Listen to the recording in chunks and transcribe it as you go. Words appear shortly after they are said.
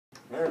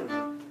There we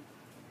go.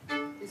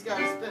 He's got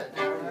to spit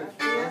now, right?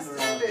 He has to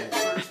spit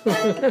first.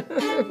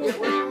 Get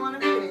where you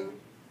want to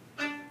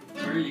be.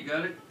 Where you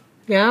got it?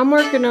 Yeah, I'm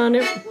working on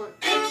it.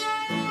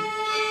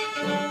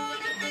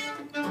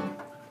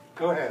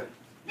 Go ahead.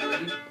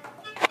 Ready?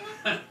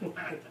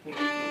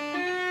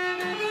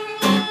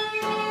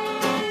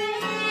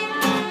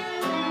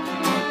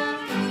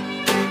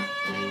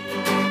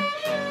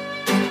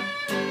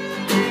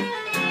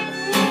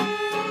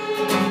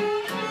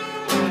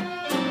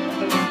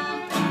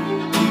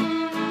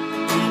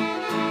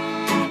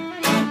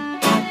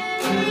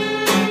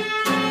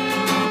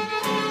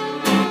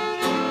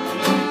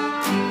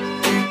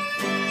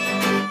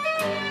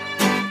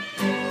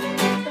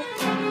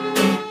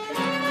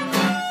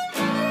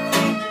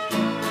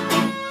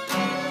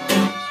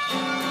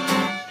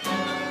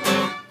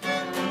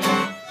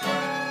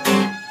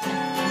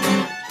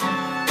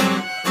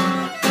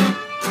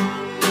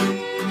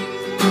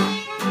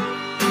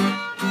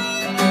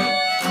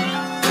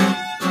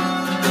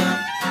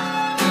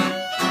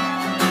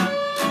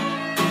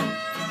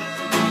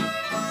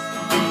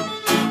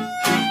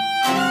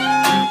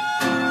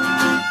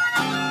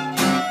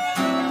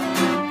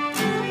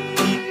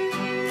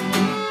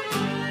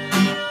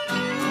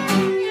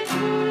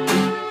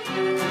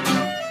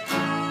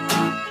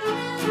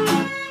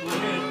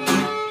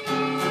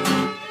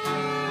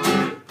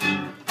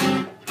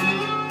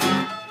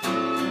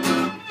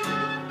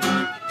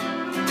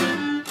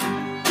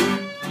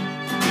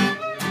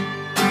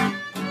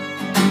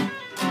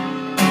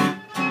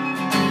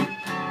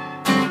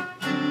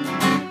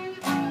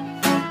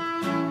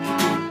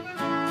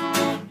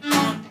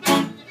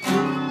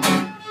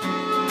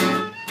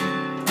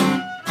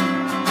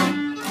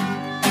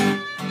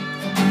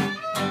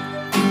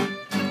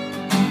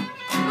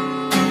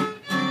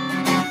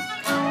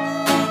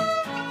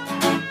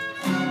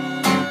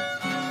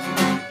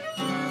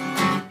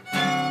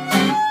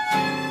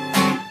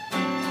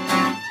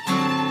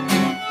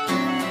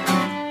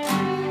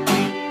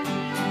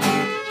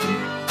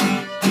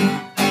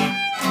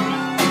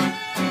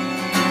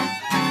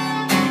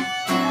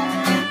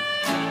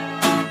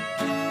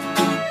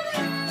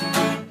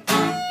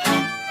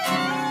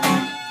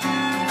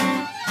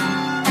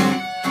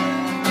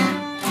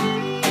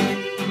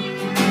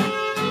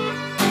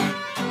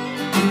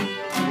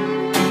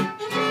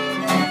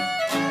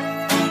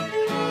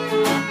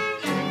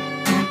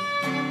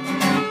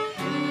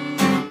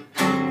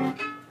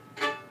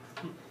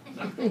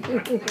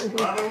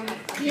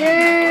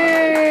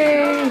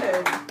 Yay!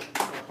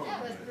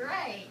 That was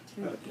great.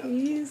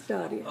 He's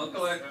got it.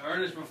 Uncle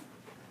Ernest,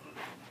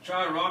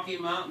 try Rocky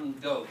Mountain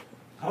Go.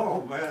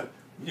 Oh, man.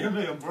 Give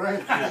me a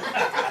break. Gotta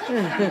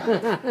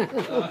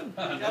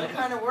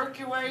kind of work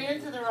your way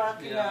into the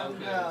Rocky Mountain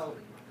Go.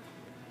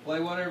 Play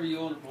whatever you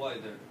want to play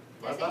there.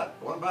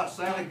 What about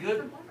Sally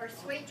Good? Or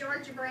Sweet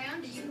Georgia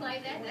Brown, do you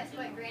play that? That's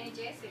what Granny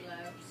Jessie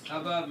loves.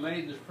 How about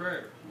Maiden's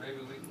Prayer? Maybe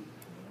we can.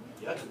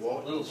 That's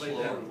what A little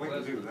slower. we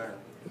can do that.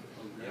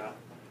 Yeah.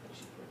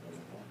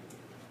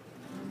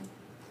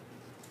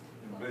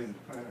 Maiden's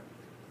Prayer.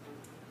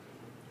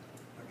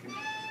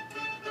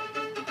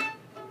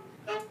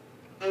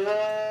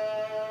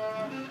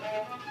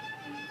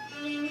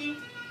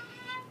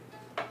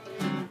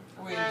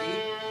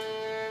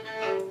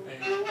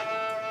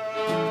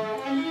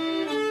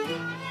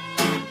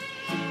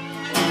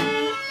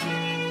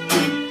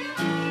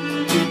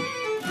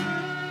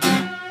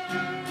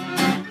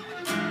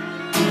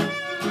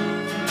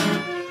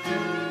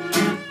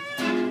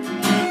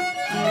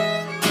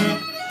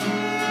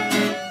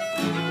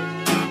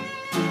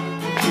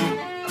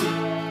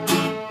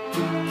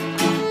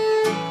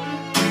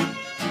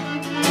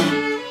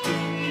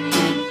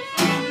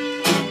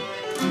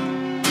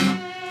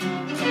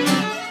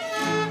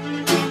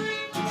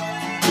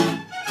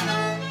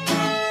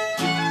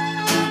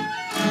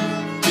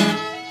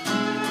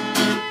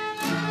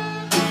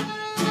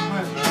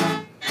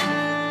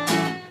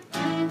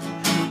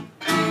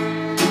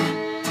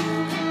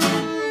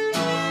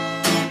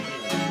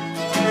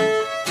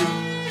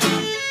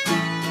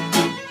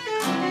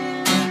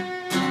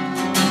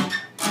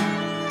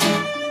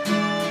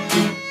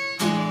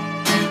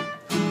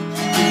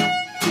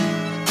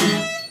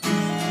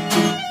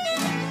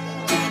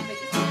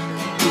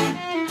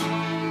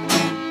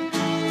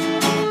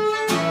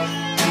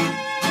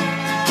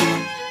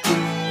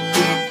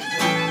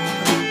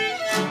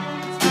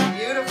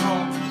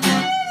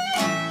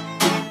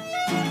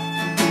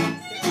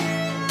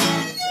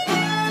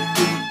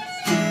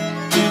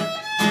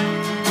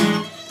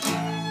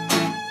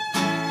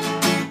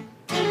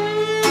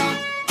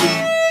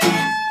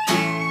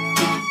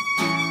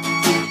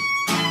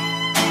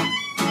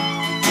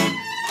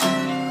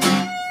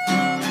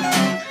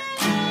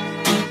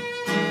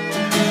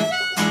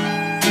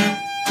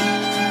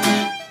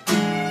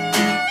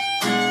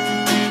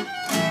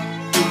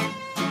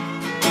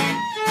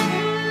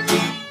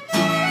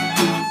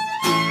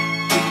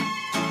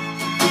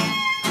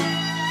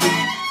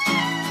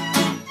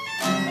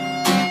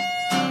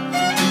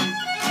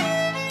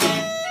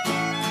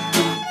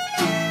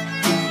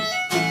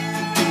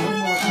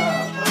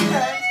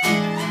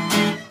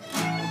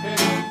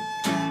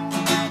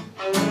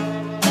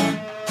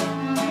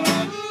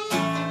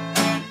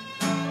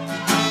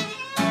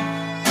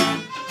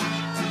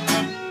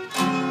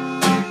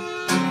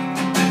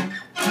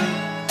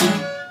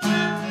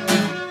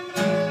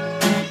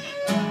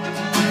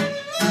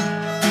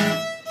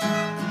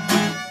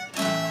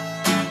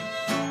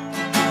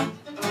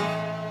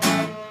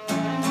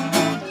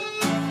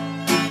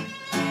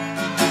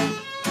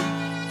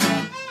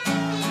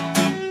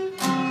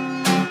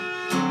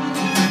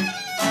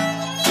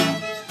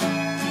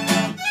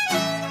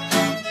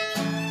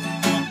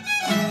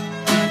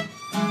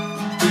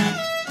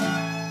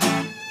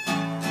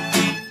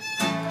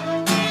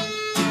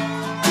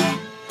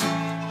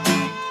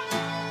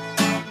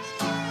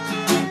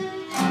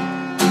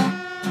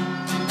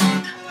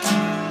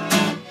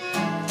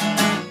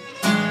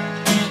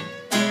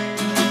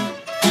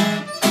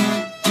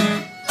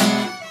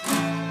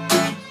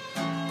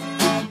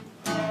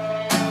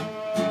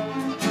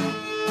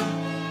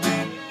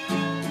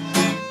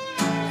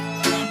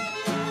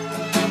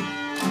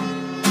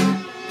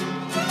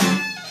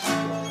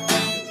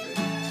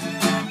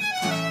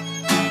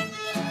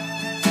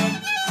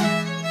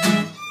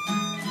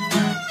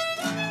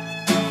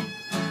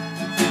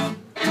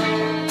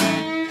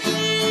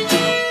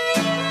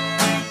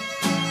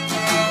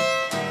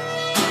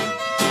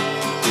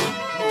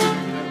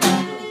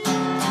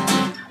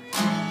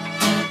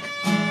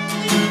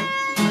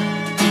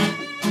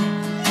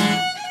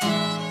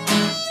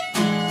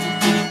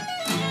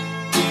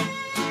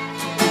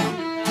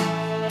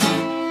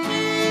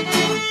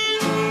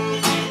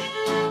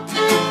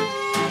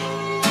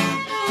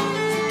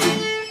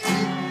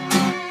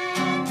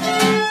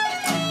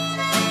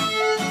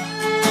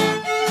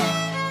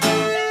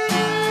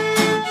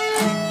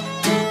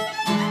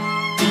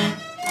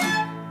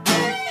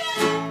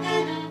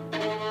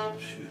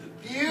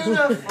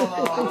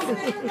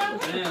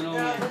 Man, oh,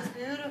 That was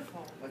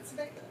beautiful. What's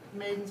that?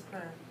 Maiden's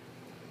prayer.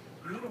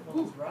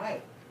 Beautiful is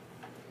right.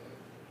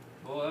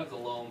 boy, that's a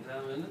long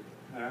time, isn't it?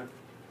 Yeah.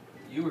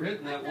 You were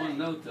hitting that one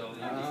note though.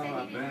 No,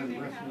 I've been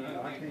listening,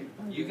 I can't.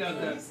 You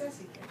got that. He says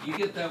he can. You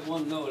get that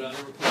one note. I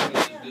never played it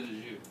as good as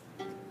you.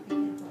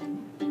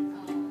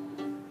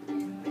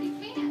 But he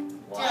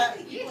can't. Yeah,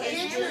 You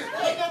pick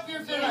can. up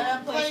your fiddle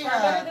and play,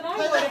 better than I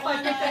play would that if I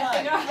one picked that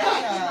thing up.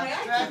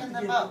 Yeah, dragging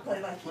the You boat.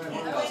 play like you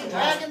can.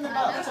 Dragging the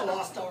boat. That's a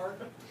lost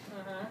art.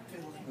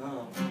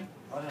 No,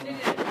 I don't It know.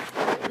 is.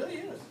 It really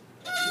is.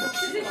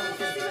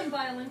 It's even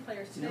violin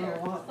players today You know are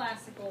what?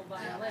 classical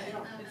violin.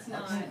 It's I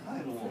not. can't, I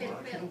don't know,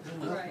 I can't do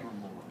nothing Right. no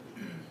more.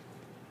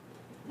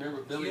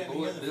 Remember Billy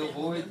Boyd, Bill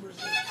Boyd?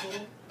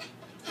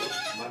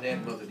 My dad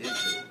and mother did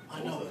too.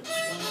 I know it.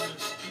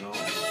 No,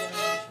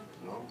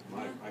 no.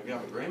 I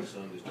got a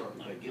grandson who's starting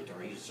to play guitar.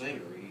 He's a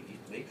singer. He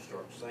needs to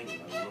start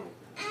singing. I don't know.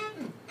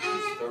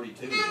 He's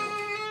 32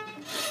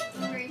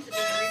 now. Dreams of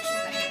being a rich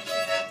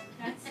singer.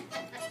 That's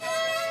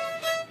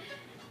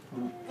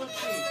Let's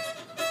see.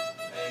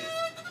 Hey,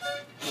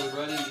 goes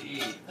right into E.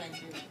 Thank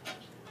you.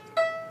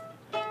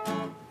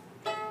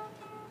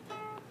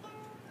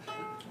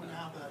 Well,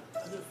 how about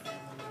other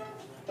family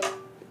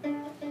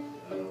members?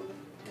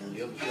 On the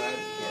other side of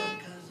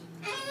Cousin.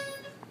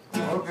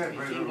 Okay, It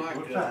Peter, seemed like,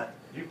 what's that?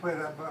 You play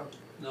that boat?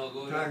 No, go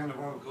ahead. Dragging the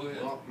boat? Go the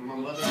ahead. well, my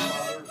mother and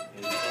father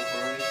and Uncle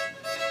Ernest,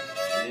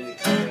 and then it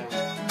came down.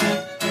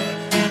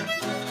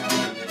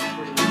 And it's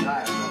pretty much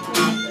died.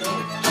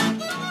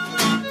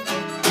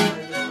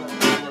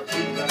 Where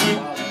people got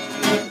involved in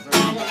the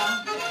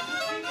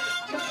 30s.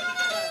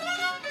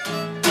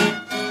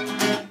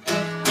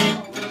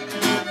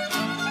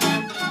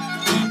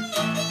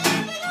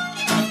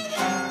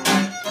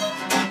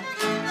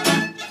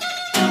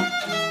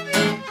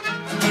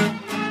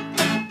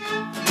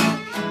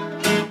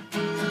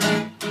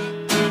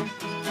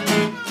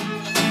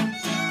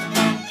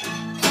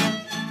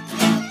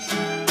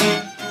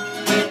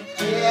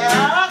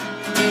 Yeah.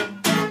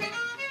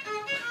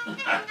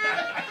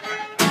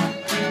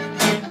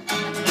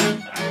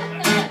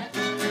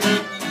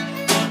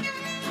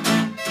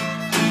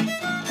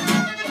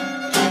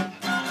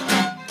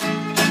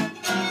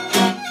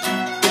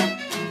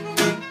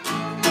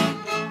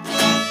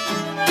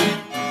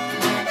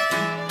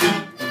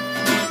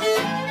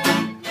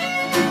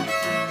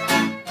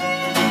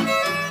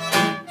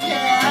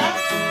 Yeah.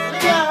 Here we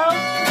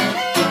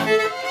go.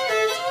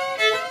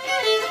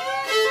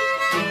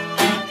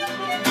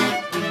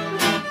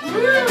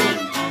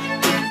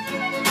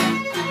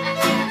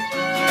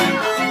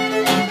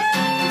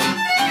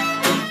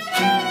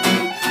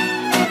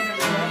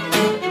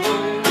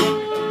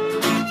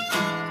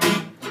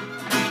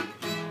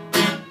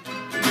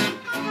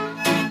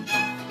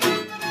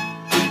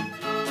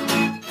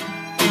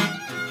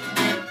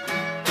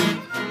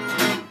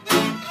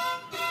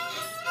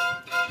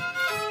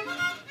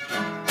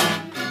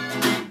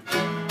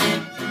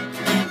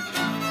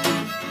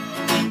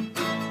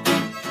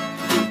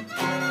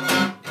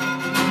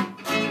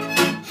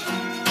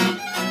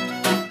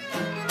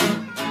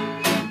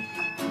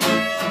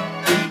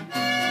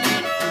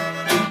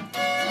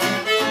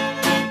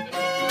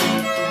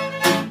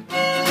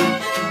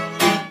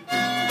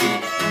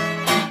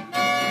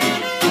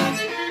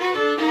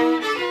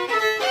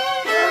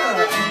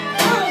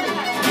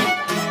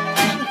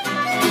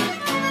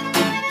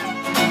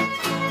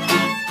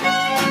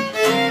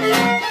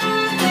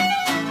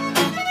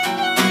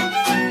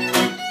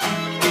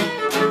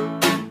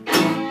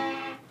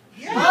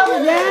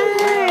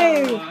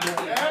 Yay!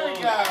 There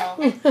we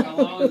go. How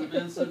long has it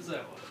been since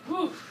that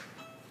one? Whew.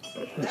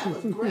 That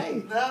was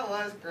great. That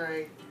was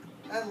great.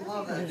 I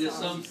love that Just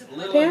song. some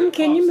little Pam, that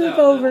can you pops move out,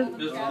 over?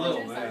 Just a I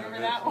little. remember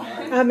that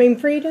one. I mean,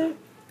 Frida,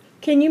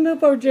 can you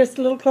move over just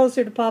a little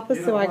closer to Papa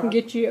You so know I can what?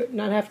 get you,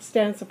 not have to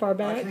stand so far I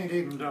back? can't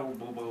even double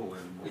bow anymore.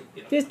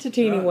 Just a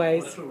teeny None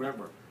ways.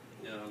 whatsoever.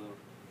 Yeah,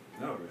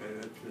 I know. No,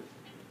 it's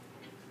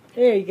just.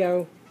 There you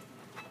go.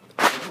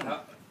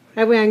 How-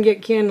 That way I can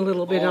get Ken a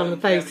little bit on the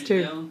Boiling face cabbage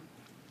too. down.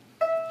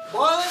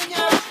 Boiling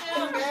gas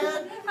down,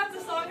 Dad. That's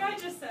the song I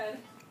just said.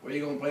 What are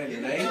you gonna play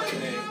today?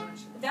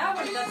 That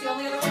one, that's the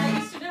only other one I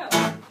used to know.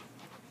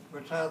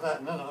 We'll try that,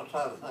 and then I'll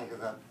try to think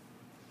of that.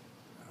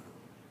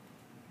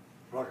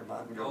 Rocket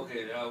Mountain go.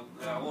 Okay,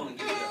 I want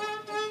to get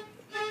that.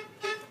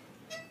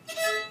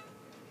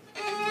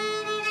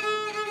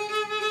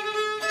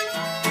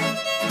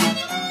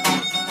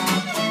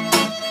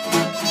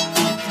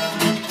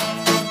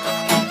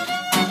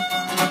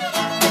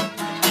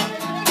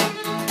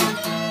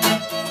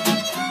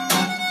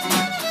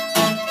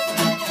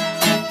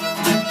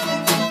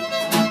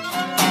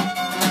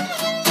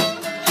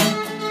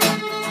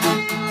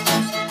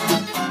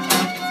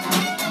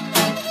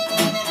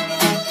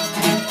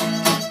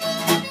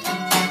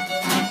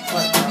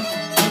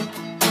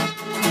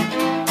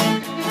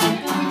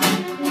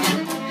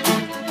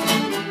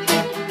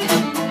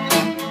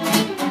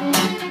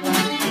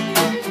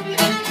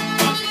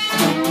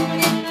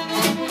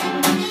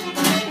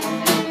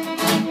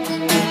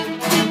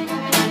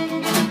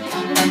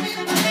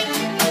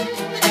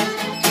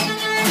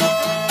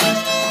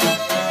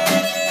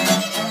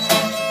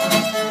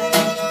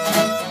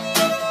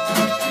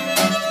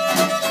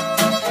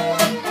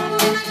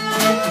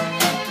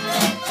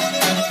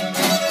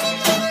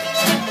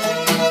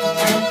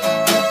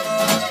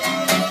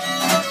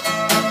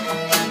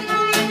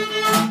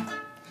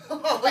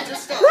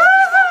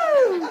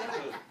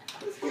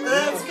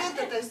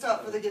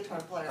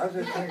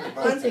 just thinking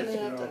about One's this, gonna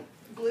you have to know.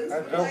 glue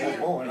That's some double later.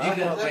 bowling. Did you I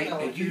get, thought-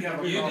 did you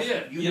have a You cross-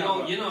 did. You have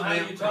know- a you know how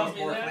clamp, you taught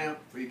me crossbar that? clamp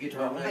For you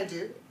guitar I neck?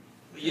 do.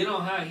 You know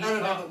how he I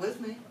don't have taught. it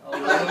with me. Oh,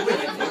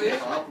 really?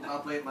 I'll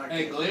play it my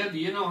Hey, case. Glenn, do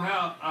you know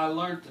how I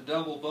learned to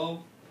double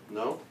bow?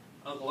 No?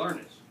 Uncle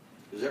Ernest.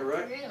 Is that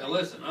right? Now Really?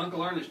 listen,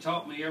 Uncle Ernest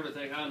taught me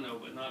everything I know,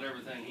 but not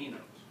everything he knows,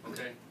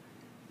 okay?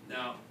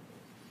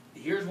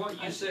 Here's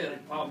what you said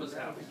at Papa's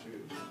house.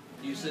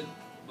 You said,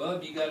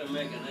 Bub, you gotta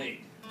make an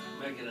 8.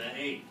 Make it an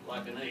 8,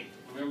 like an 8.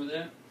 Remember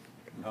that?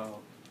 No.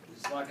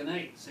 It's like an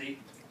 8, see?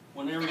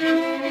 Whenever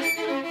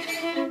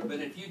you, but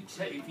if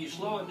you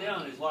slow it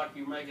down, it's like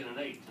you're making an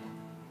 8.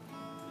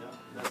 Yeah,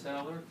 that's how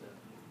I learned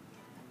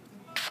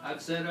that.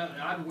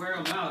 I'd wear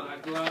them out.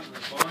 I'd go out in the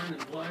barn and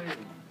play,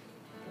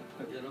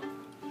 and, you know.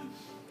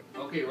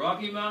 Okay,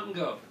 Rocky Mountain,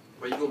 go.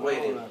 Where you gonna play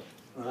it in?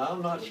 Well,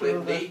 I'm not Play sure it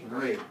of this. D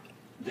or A?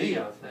 D,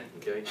 I think.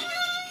 Okay.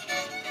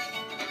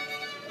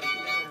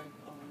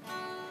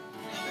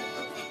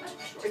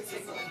 That's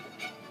it.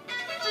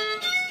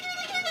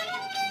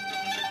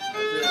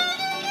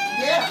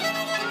 Yeah.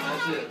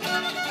 That's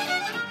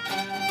it.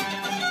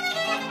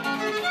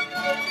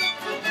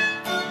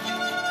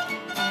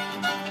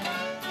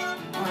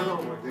 Right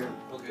over again.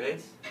 Okay.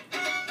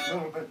 A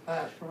little bit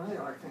fast for me.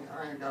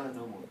 I ain't got it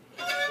no more.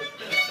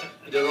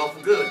 You done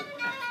awful good.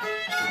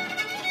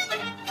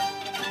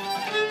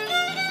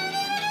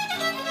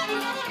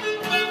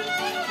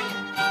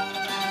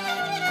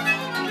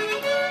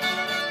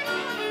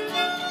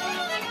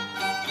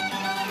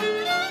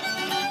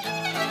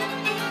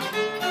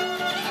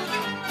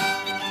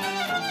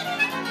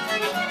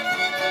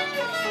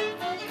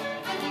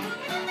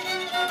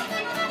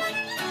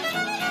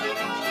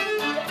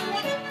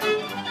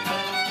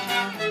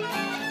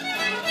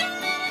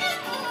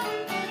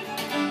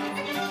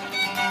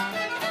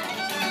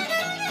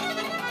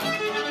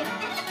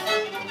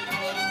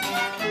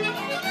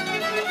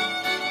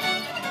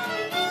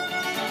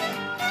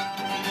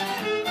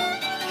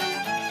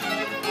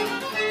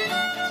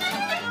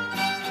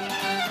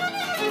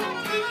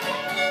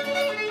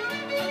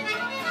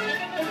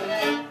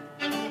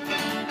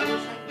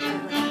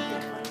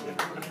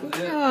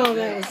 Oh,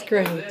 that was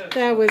great.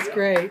 That was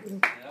great. Yeah,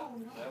 that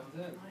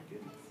was it.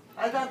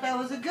 I thought that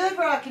was a good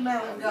Rocky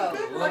Mountain go.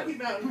 Good Rocky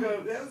Mountain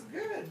go. That was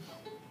good.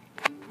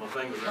 My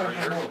fingers I are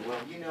don't know, here. well,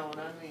 You know what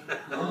I mean.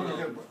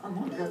 I'm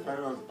gonna get that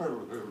other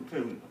fiddle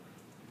too.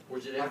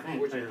 Where's it I at? can't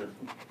Where's say it? this.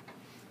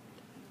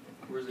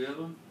 Where's the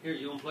other one? Here,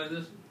 you wanna play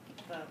this?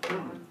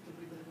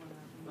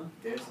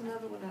 There's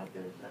another one out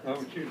there.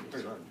 Oh, shoot,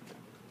 fiddle.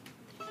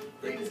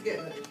 He was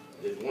getting it.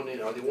 There's one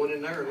in, are there one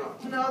in there or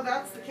not? No,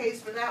 that's the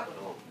case for that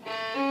one.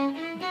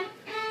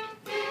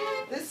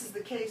 This is the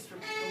case for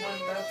the one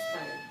Bub's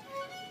playing.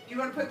 Do you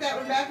want to put that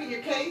one back in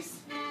your case?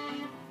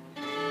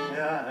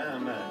 Yeah, I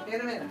am,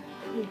 In a minute.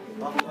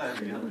 I'm glad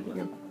you got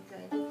it.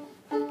 Okay.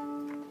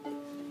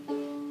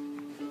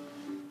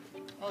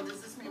 Oh,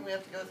 does this mean we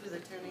have to go through the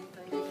tuning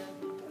thing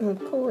again?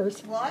 Of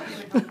course. Well, I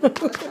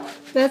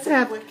didn't. That's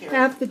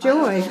half the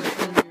joy.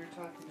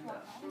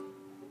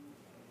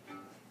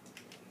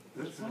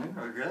 This thing,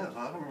 I guess,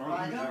 I don't know.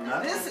 if they're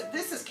not-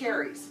 This is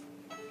Carrie's.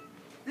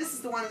 This is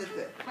the one that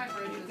My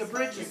bridge the is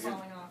bridge is falling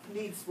off.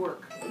 needs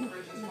work. The bridge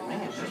is falling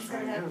Man, off. this She's gonna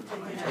thing have is- to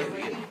take it out.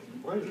 Lady.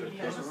 What is it?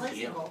 There's a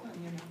bicycle.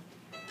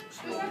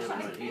 Still one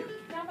right here.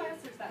 Down by us,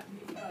 there's that,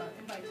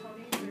 Invite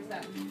Tony, there's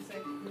that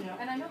music. Yeah.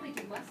 And I know they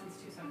do lessons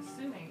too, so I'm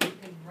assuming you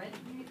can rent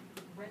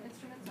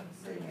instruments, I'm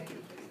assuming they do.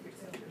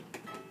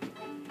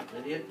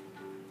 That it?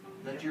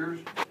 That yours?